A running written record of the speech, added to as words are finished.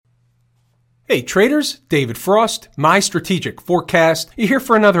Hey traders, David Frost, my strategic forecast. You're here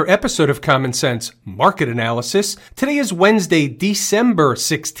for another episode of Common Sense Market Analysis. Today is Wednesday, December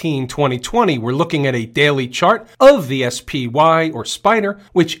 16, 2020. We're looking at a daily chart of the SPY or Spider,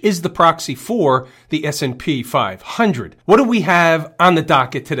 which is the proxy for the S&P 500. What do we have on the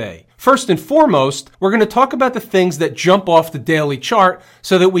docket today? First and foremost, we're going to talk about the things that jump off the daily chart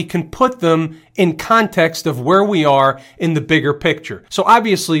so that we can put them in context of where we are in the bigger picture. So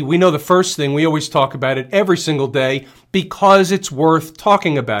obviously, we know the first thing, we always talk about it every single day because it's worth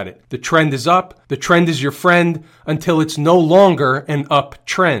talking about it. The trend is up. The trend is your friend until it's no longer an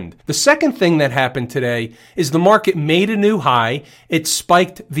uptrend. The second thing that happened today is the market made a new high. It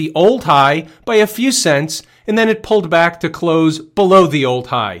spiked the old high by a few cents, and then it pulled back to close below the old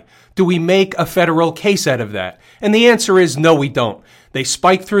high. Do we make a federal case out of that? And the answer is no, we don't. They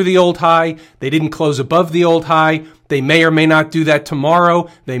spiked through the old high. They didn't close above the old high. They may or may not do that tomorrow.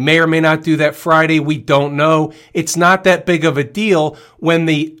 They may or may not do that Friday. We don't know. It's not that big of a deal. When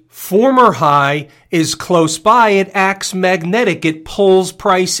the former high is close by, it acts magnetic. It pulls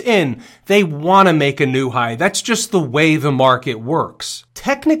price in. They want to make a new high. That's just the way the market works.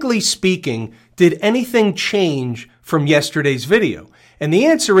 Technically speaking, did anything change from yesterday's video? And the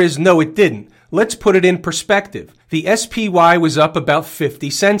answer is no, it didn't. Let's put it in perspective. The SPY was up about 50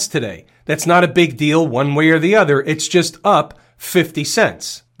 cents today. That's not a big deal one way or the other. It's just up 50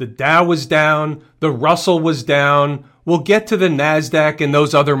 cents. The Dow was down. The Russell was down. We'll get to the NASDAQ and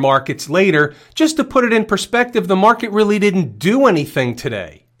those other markets later. Just to put it in perspective, the market really didn't do anything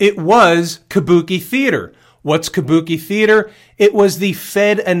today. It was Kabuki theater. What's Kabuki theater? It was the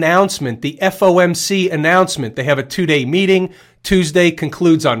Fed announcement, the FOMC announcement. They have a 2-day meeting. Tuesday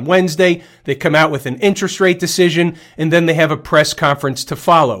concludes on Wednesday. They come out with an interest rate decision, and then they have a press conference to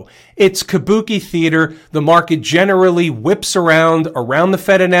follow. It's Kabuki theater. The market generally whips around the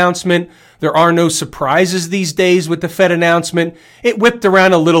Fed announcement. There are no surprises these days with the Fed announcement. It whipped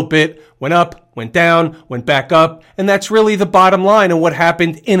around a little bit, went up, went down, went back up, and that's really the bottom line of what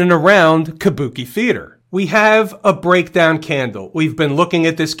happened in and around Kabuki theater. We have a breakdown candle. We've been looking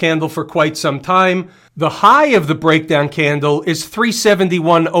at this candle for quite some time. The high of the breakdown candle is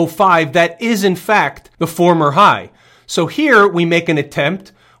 371.05. That is, in fact, the former high. So here we make an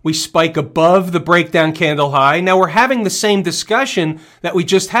attempt. We spike above the breakdown candle high. Now we're having the same discussion that we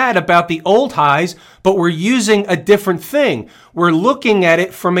just had about the old highs, but we're using a different thing. We're looking at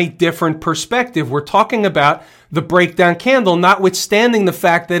it from a different perspective. We're talking about the breakdown candle, notwithstanding the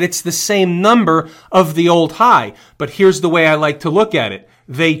fact that it's the same number of the old high. But here's the way I like to look at it.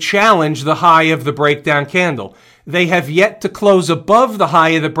 They challenge the high of the breakdown candle. They have yet to close above the high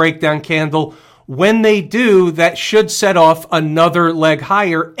of the breakdown candle. When they do, that should set off another leg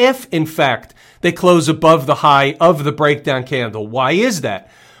higher if, in fact, they close above the high of the breakdown candle. Why is that?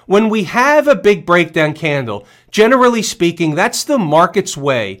 When we have a big breakdown candle, generally speaking, that's the market's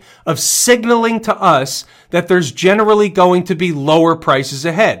way of signaling to us that there's generally going to be lower prices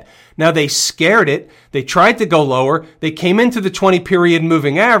ahead. Now, they scared it. They tried to go lower. They came into the 20-period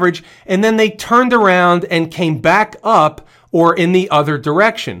moving average, and then they turned around and came back up or in the other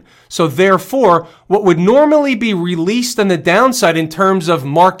direction. So therefore, what would normally be released on the downside in terms of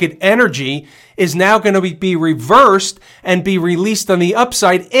market energy is now going to be reversed and be released on the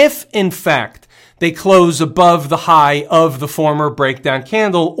upside if, in fact, they close above the high of the former breakdown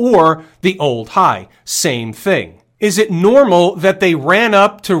candle or the old high. Same thing. Is it normal that they ran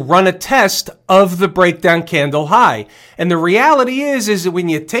up to run a test of the breakdown candle high? And the reality is that when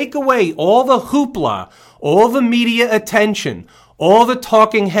you take away all the hoopla, all the media attention, all the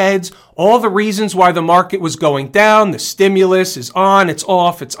talking heads, all the reasons why the market was going down, the stimulus is on, it's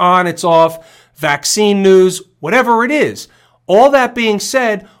off, it's on, it's off, vaccine news, whatever it is. All that being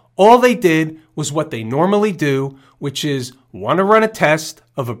said, all they did was what they normally do, which is want to run a test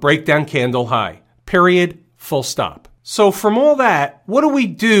of a breakdown candle high. Period. Full stop. So from all that, what do we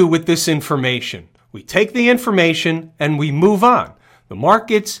do with this information? We take the information and we move on. The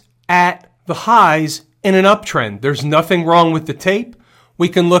market's at the highs in an uptrend. There's nothing wrong with the tape. We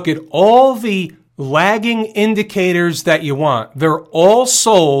can look at all the lagging indicators that you want. They're all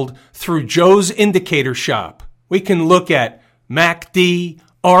sold through Joe's Indicator Shop. We can look at MACD,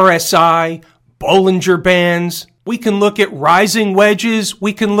 RSI, Bollinger Bands. We can look at rising wedges.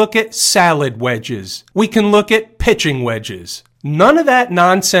 We can look at salad wedges. We can look at pitching wedges. None of that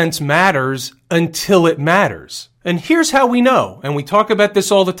nonsense matters until it matters. And here's how we know. And we talk about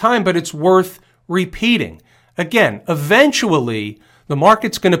this all the time, but it's worth repeating. Again, eventually, the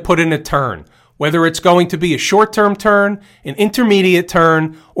market's going to put in a turn. Whether it's going to be a short-term turn, an intermediate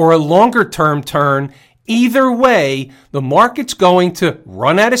turn, or a longer-term turn, Either way, the market's going to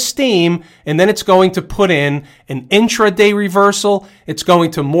run out of steam, and then it's going to put in an intraday reversal. It's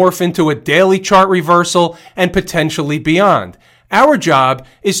going to morph into a daily chart reversal and potentially beyond. Our job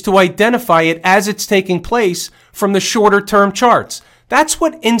is to identify it as it's taking place from the shorter term charts. That's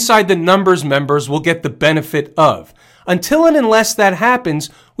what Inside the Numbers members will get the benefit of. Until and unless that happens,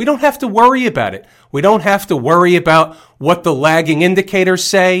 we don't have to worry about it. We don't have to worry about what the lagging indicators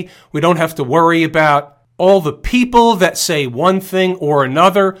say. We don't have to worry about all the people that say one thing or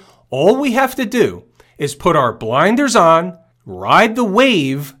another. All we have to do is put our blinders on, ride the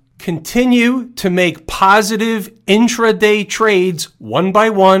wave, continue to make positive intraday trades one by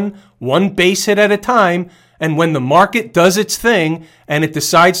one base hit at a time, and when the market does its thing and it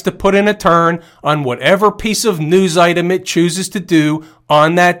decides to put in a turn on whatever piece of news item it chooses to do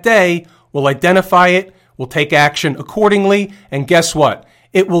on that day, we'll identify it, we'll take action accordingly, and guess what?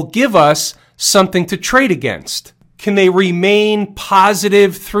 It will give us something to trade against. Can they remain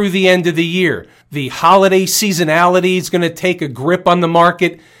positive through the end of the year? The holiday seasonality is going to take a grip on the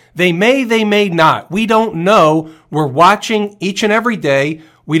market. They may not. We don't know. We're watching each and every day.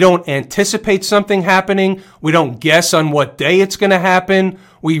 We don't anticipate something happening. We don't guess on what day it's going to happen.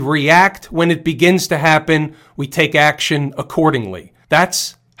 We react when it begins to happen. We take action accordingly.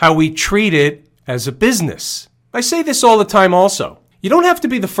 That's how we treat it as a business. I say this all the time also. You don't have to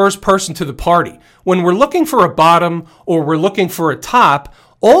be the first person to the party. When we're looking for a bottom or we're looking for a top,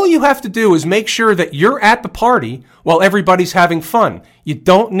 all you have to do is make sure that you're at the party while everybody's having fun. You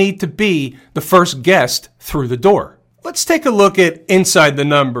don't need to be the first guest through the door. Let's take a look at Inside the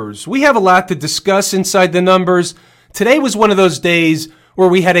Numbers. We have a lot to discuss inside the numbers. Today was one of those days where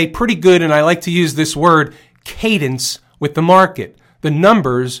we had a pretty good, and I like to use this word, cadence with the market. The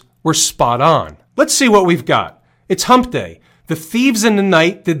numbers were spot on. Let's see what we've got. It's hump day. The thieves in the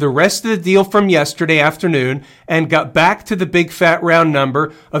night did the rest of the deal from yesterday afternoon and got back to the big fat round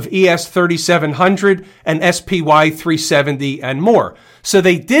number of ES 3700 and SPY 370 and more. So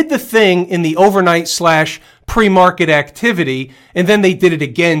they did the thing in the overnight / pre-market activity, and then they did it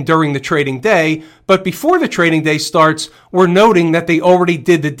again during the trading day. But before the trading day starts, we're noting that they already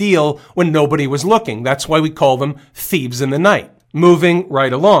did the deal when nobody was looking. That's why we call them thieves in the night. Moving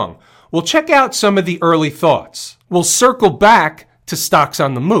right along. We'll check out some of the early thoughts. We'll circle back to stocks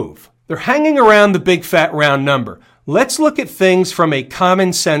on the move. They're hanging around the big fat round number. Let's look at things from a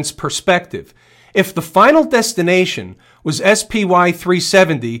common sense perspective. If the final destination was SPY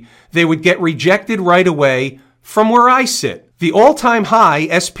 370, they would get rejected right away from where I sit. The all-time high,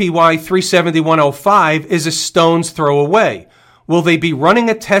 SPY 371.05, is a stone's throw away. Will they be running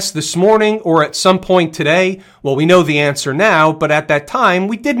a test this morning or at some point today? Well, we know the answer now, but at that time,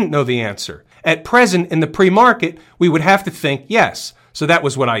 we didn't know the answer. At present, in the pre-market, we would have to think yes. So that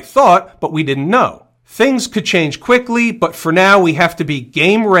was what I thought, but we didn't know. Things could change quickly, but for now, we have to be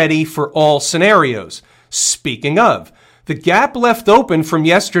game ready for all scenarios. Speaking of, the gap left open from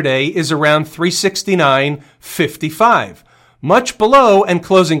yesterday is around 369.55. Much below and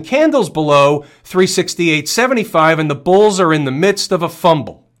closing candles below 368.75, and the bulls are in the midst of a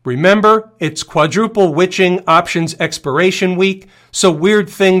fumble. Remember, it's quadruple witching options expiration week, so weird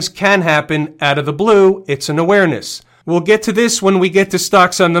things can happen out of the blue. It's an awareness. We'll get to this when we get to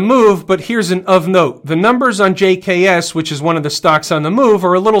stocks on the move, but here's an of note. The numbers on JKS, which is one of the stocks on the move,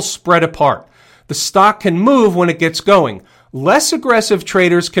 are a little spread apart. The stock can move when it gets going. Less aggressive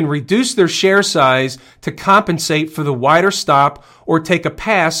traders can reduce their share size to compensate for the wider stop or take a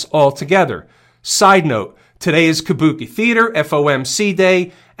pass altogether. Side note, today is Kabuki Theater, FOMC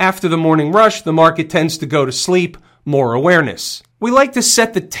day. After the morning rush, the market tends to go to sleep, more awareness. We like to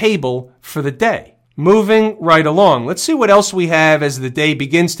set the table for the day. Moving right along, let's see what else we have as the day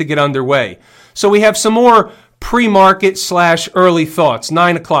begins to get underway. So we have some more pre-market / early thoughts,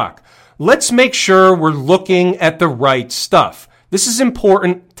 9 o'clock. Let's make sure we're looking at the right stuff. This is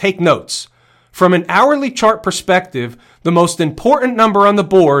important. Take notes. From an hourly chart perspective, the most important number on the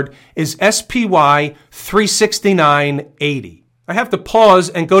board is SPY 369.80. I have to pause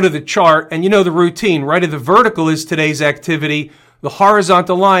and go to the chart, and you know the routine. Right of the vertical is today's activity. The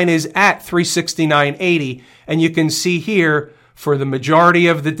horizontal line is at 369.80, and you can see here, for the majority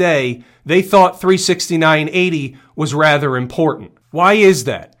of the day, they thought 369.80 was rather important. Why is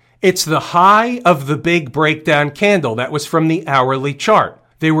that? It's the high of the big breakdown candle. That was from the hourly chart.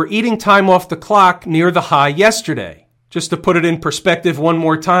 They were eating time off the clock near the high yesterday. Just to put it in perspective one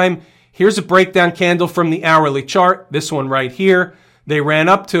more time, here's a breakdown candle from the hourly chart, this one right here. They ran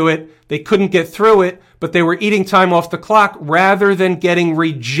up to it. They couldn't get through it, but they were eating time off the clock rather than getting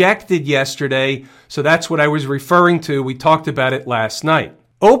rejected yesterday. So that's what I was referring to. We talked about it last night.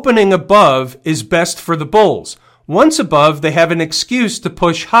 Opening above is best for the bulls. Once above, they have an excuse to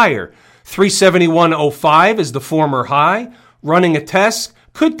push higher. 371.05 is the former high. Running a test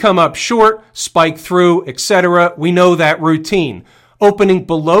could come up short, spike through, etc. We know that routine. Opening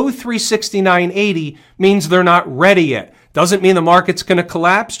below 369.80 means they're not ready yet. Doesn't mean the market's going to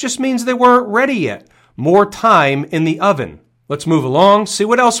collapse, just means they weren't ready yet. More time in the oven. Let's move along, see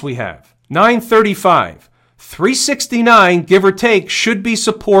what else we have. 935. 369, give or take, should be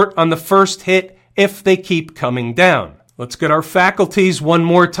support on the first hit if they keep coming down. Let's get our faculties one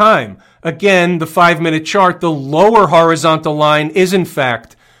more time. Again, the 5-minute chart, the lower horizontal line is in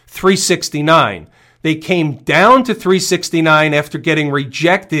fact 369. They came down to 369 after getting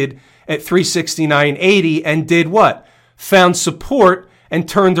rejected at 369.80 and did what? Found support and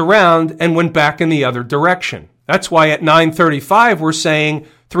turned around and went back in the other direction. That's why at 935 we're saying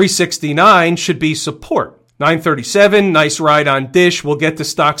 369 should be support. 937, nice ride on Dish. We'll get to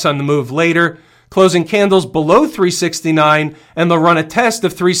stocks on the move later. Closing candles below 369, and they'll run a test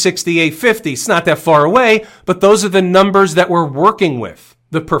of 368.50. It's not that far away, but those are the numbers that we're working with.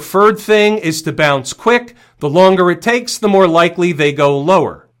 The preferred thing is to bounce quick. The longer it takes, the more likely they go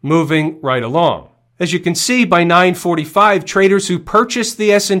lower. Moving right along. As you can see, by 9:45, traders who purchased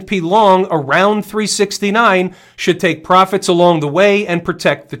the S&P long around 369 should take profits along the way and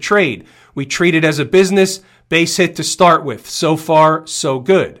protect the trade. We treat it as a business. Base hit to start with. So far, so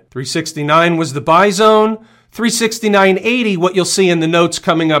good. 369 was the buy zone. 369.80, what you'll see in the notes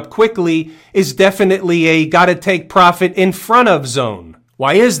coming up quickly, is definitely a gotta take profit in front of zone.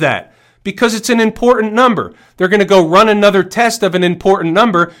 Why is that? Because it's an important number. They're going to go run another test of an important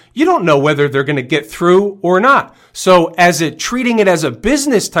number. You don't know whether they're going to get through or not. So treating it as a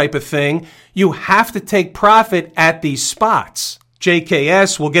business type of thing, you have to take profit at these spots.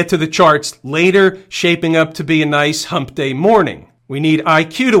 JKS, we'll get to the charts later, shaping up to be a nice hump day morning. We need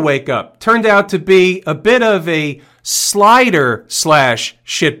IQ to wake up. Turned out to be a bit of a slider /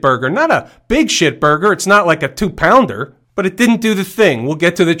 shitburger. Not a big shitburger. It's not like a 2-pounder, but it didn't do the thing. We'll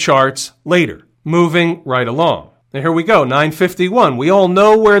get to the charts later. Moving right along. Now here we go, 951. We all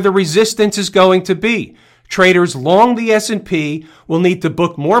know where the resistance is going to be. Traders long the S&P will need to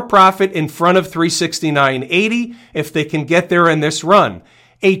book more profit in front of 369.80 if they can get there in this run.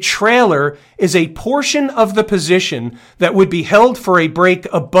 A trailer is a portion of the position that would be held for a break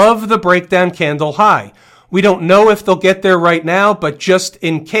above the breakdown candle high. We don't know if they'll get there right now, but just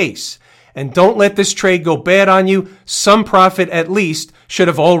in case. And don't let this trade go bad on you. Some profit at least should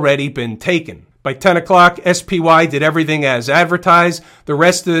have already been taken. By 10 o'clock, SPY did everything as advertised. The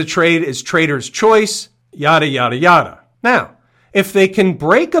rest of the trade is trader's choice. Yada, yada, yada. Now, if they can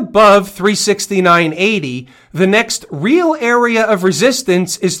break above 369.80, the next real area of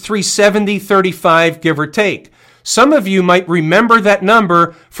resistance is 370.35, give or take. Some of you might remember that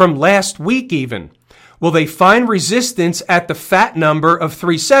number from last week even. Will they find resistance at the fat number of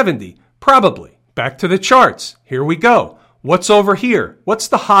 370? Probably. Back to the charts. Here we go. What's over here? What's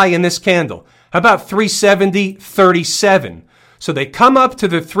the high in this candle? How about 370.37? So they come up to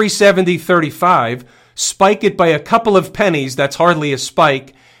the 370.35, spike it by a couple of pennies, that's hardly a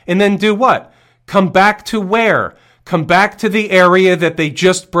spike, and then do what? Come back to where? Come back to the area that they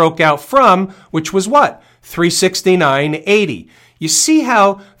just broke out from, which was what? 369.80. You see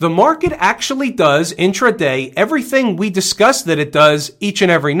how the market actually does intraday everything we discuss that it does each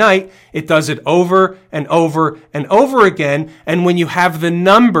and every night. It does it over and over and over again. And when you have the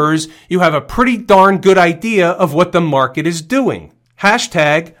numbers, you have a pretty darn good idea of what the market is doing.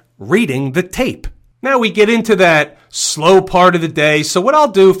 Hashtag reading the tape. Now we get into that slow part of the day. So what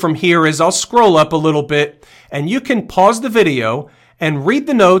I'll do from here is I'll scroll up a little bit and you can pause the video and read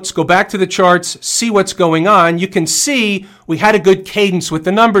the notes, go back to the charts, see what's going on. You can see we had a good cadence with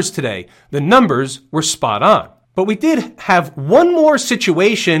the numbers today. The numbers were spot on. But we did have one more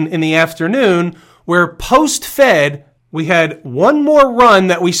situation in the afternoon where post-Fed, we had one more run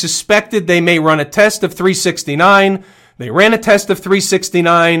that we suspected they may run a test of 369. They ran a test of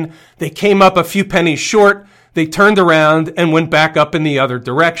 369. They came up a few pennies short. They turned around and went back up in the other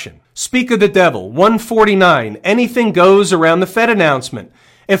direction. Speak of the devil, 149. Anything goes around the Fed announcement.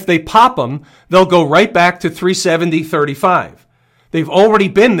 If they pop them, they'll go right back to 370.35. They've already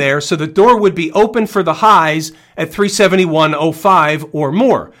been there, so the door would be open for the highs at 371.05 or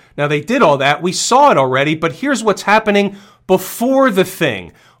more. Now, they did all that. We saw it already, but here's what's happening before the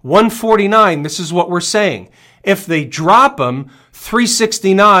thing. 149, this is what we're saying. If they drop them,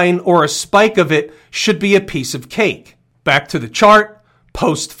 369 or a spike of it should be a piece of cake. Back to the chart.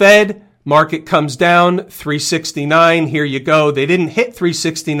 Post-Fed, market comes down, 369, here you go. They didn't hit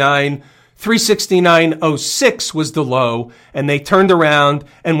 369. 369.06 was the low, and they turned around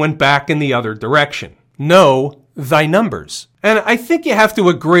and went back in the other direction. Know thy numbers. And I think you have to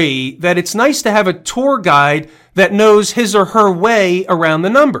agree that it's nice to have a tour guide that knows his or her way around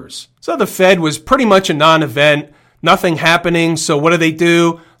the numbers. So the Fed was pretty much a non-event, nothing happening. So what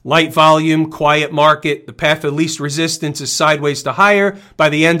do? Light volume, quiet market. The path of least resistance is sideways to higher. By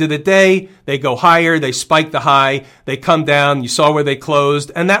the end of the day, they go higher, they spike the high, they come down. You saw where they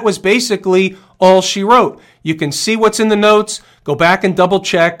closed. And that was basically all she wrote. You can see what's in the notes. Go back and double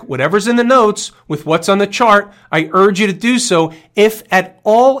check whatever's in the notes with what's on the chart. I urge you to do so if at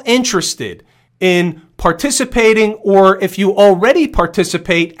all interested in participating, or if you already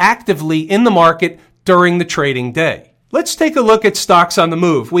participate actively in the market during the trading day. Let's take a look at stocks on the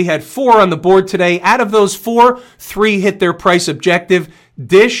move. We had 4 on the board today. Out of those 4, 3 hit their price objective.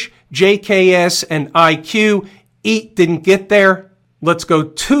 Dish, JKS, and IQ. EAT didn't get there. Let's go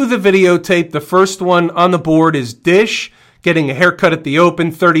to the videotape. The first one on the board is Dish, getting a haircut at the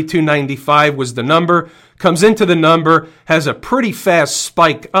open. $32.95 was the number. Comes into the number, has a pretty fast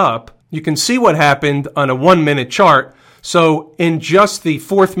spike up. You can see what happened on a 1-minute chart. So in just the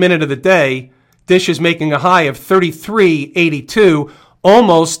 4th minute of the day, Dish is making a high of $33.82,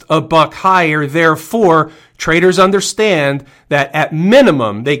 almost a buck higher. Therefore, traders understand that at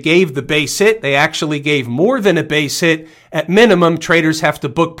minimum, they gave the base hit. They actually gave more than a base hit. At minimum, traders have to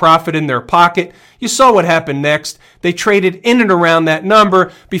book profit in their pocket. You saw what happened next. They traded in and around that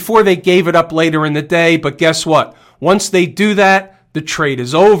number before they gave it up later in the day. But guess what? Once they do that, the trade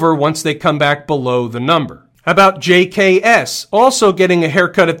is over once they come back below the number. How about JKS? Also getting a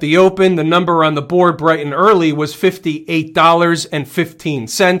haircut at the open. The number on the board bright and early was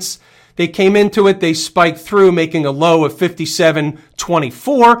 $58.15. They came into it, they spiked through, making a low of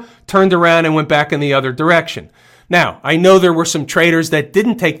 $57.24, turned around and went back in the other direction. Now, I know there were some traders that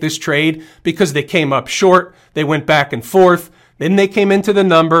didn't take this trade because they came up short. They went back and forth. Then they came into the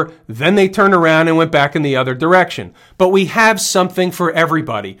number, then they turned around and went back in the other direction. But we have something for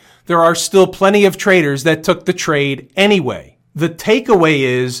everybody. There are still plenty of traders that took the trade anyway. The takeaway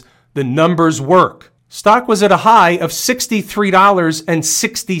is the numbers work. Stock was at a high of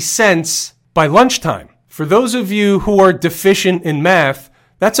 $63.60 by lunchtime. For those of you who are deficient in math,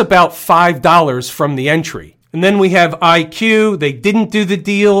 that's about $5 from the entry. And then we have IQ. They didn't do the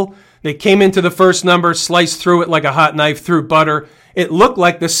deal. They came into the first number, sliced through it like a hot knife through butter. It looked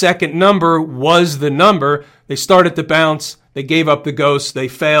like the second number was the number. They started to bounce. They gave up the ghost. They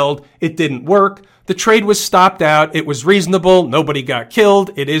failed. It didn't work. The trade was stopped out. It was reasonable. Nobody got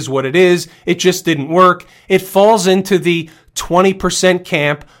killed. It is what it is. It just didn't work. It falls into the 20%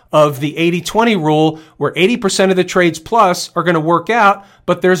 camp of the 80-20 rule, where 80% of the trades plus are going to work out,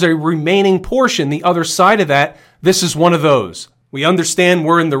 but there's a remaining portion, the other side of that. This is one of those. We understand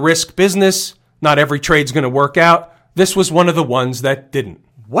we're in the risk business. Not every trade's going to work out. This was one of the ones that didn't.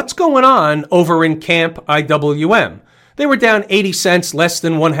 What's going on over in Camp IWM? They were down 80 cents, less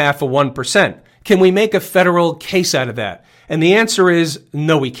than 0.5%. Can we make a federal case out of that? And the answer is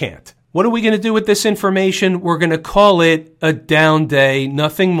no, we can't. What are we going to do with this information? We're going to call it a down day,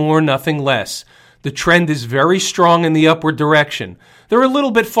 nothing more, nothing less. The trend is very strong in the upward direction. They're a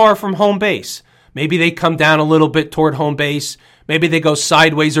little bit far from home base. Maybe they come down a little bit toward home base. Maybe they go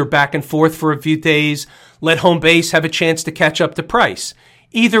sideways or back and forth for a few days. Let home base have a chance to catch up to price.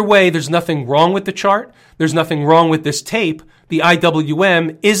 Either way, there's nothing wrong with the chart. There's nothing wrong with this tape. The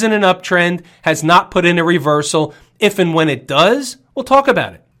IWM is in an uptrend, has not put in a reversal. If and when it does, we'll talk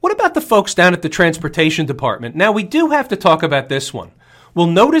about it. What about the folks down at the transportation department? Now, we do have to talk about this one. We'll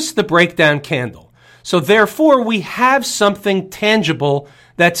notice the breakdown candle. So therefore, we have something tangible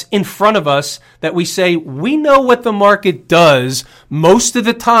that's in front of us that we say we know what the market does most of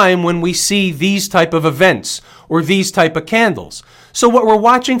the time when we see these type of events or these type of candles. So what we're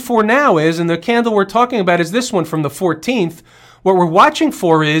watching for now is, and the candle we're talking about is this one from the 14th, what we're watching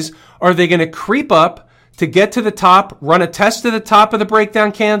for is, are they going to creep up to get to the top, run a test to the top of the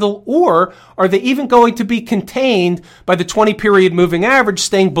breakdown candle, or are they even going to be contained by the 20-period moving average,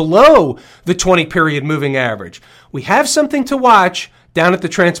 staying below the 20-period moving average? We have something to watch down at the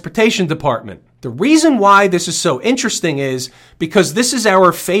transportation department. The reason why this is so interesting is because this is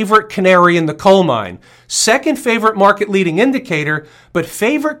our favorite canary in the coal mine. Second favorite market leading indicator, but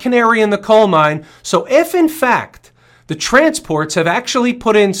favorite canary in the coal mine. So if in fact the transports have actually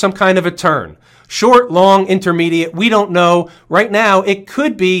put in some kind of a turn, short, long, intermediate, we don't know. Right now, it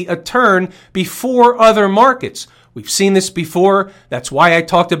could be a turn before other markets. We've seen this before. That's why I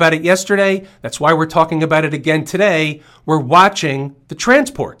talked about it yesterday. That's why we're talking about it again today. We're watching the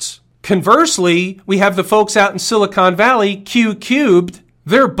transports. Conversely, we have the folks out in Silicon Valley, Q cubed,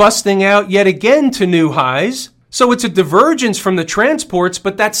 They're busting out yet again to new highs. So it's a divergence from the transports,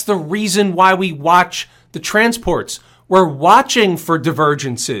 but that's the reason why we watch the transports. We're watching for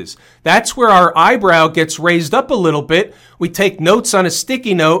divergences. That's where our eyebrow gets raised up a little bit. We take notes on a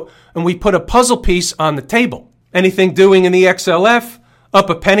sticky note and we put a puzzle piece on the table. Anything doing in the XLF? Up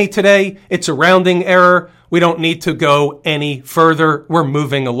a penny today. It's a rounding error. We don't need to go any further. We're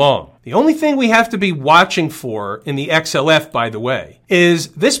moving along. The only thing we have to be watching for in the XLF, by the way, is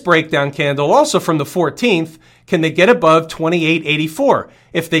this breakdown candle, also from the 14th. Can they get above 28.84?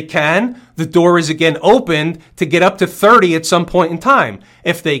 If they can, the door is again opened to get up to 30 at some point in time.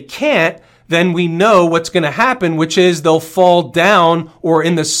 If they can't, then we know what's going to happen, which is they'll fall down or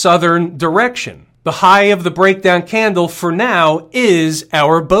in the southern direction. The high of the breakdown candle for now is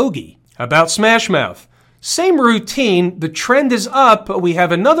our bogey. How about Smashmouth? Same routine, the trend is up, but we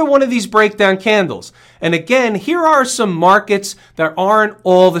have another one of these breakdown candles. And again, here are some markets that aren't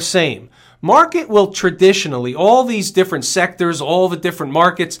all the same. Market will traditionally, all these different sectors, all the different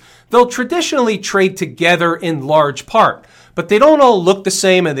markets, they'll traditionally trade together in large part. But they don't all look the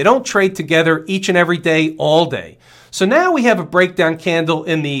same and they don't trade together each and every day, all day. So now we have a breakdown candle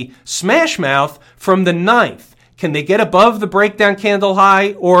in the Smashmouth from the 9th. Can they get above the breakdown candle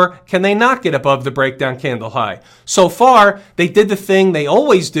high or can they not get above the breakdown candle high? So far, they did the thing they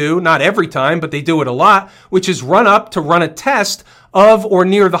always do, not every time, but they do it a lot, which is run up to run a test of or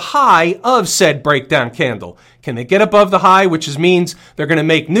near the high of said breakdown candle. Can they get above the high, which means they're going to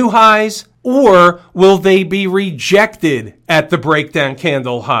make new highs, or will they be rejected at the breakdown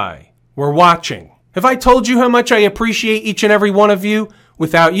candle high? We're watching. Have I told you how much I appreciate each and every one of you?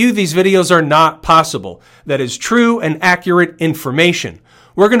 Without you, these videos are not possible. That is true and accurate information.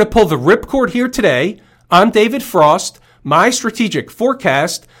 We're going to pull the ripcord here today. I'm David Frost, my strategic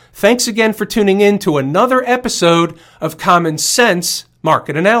forecast. Thanks again for tuning in to another episode of Common Sense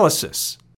Market Analysis.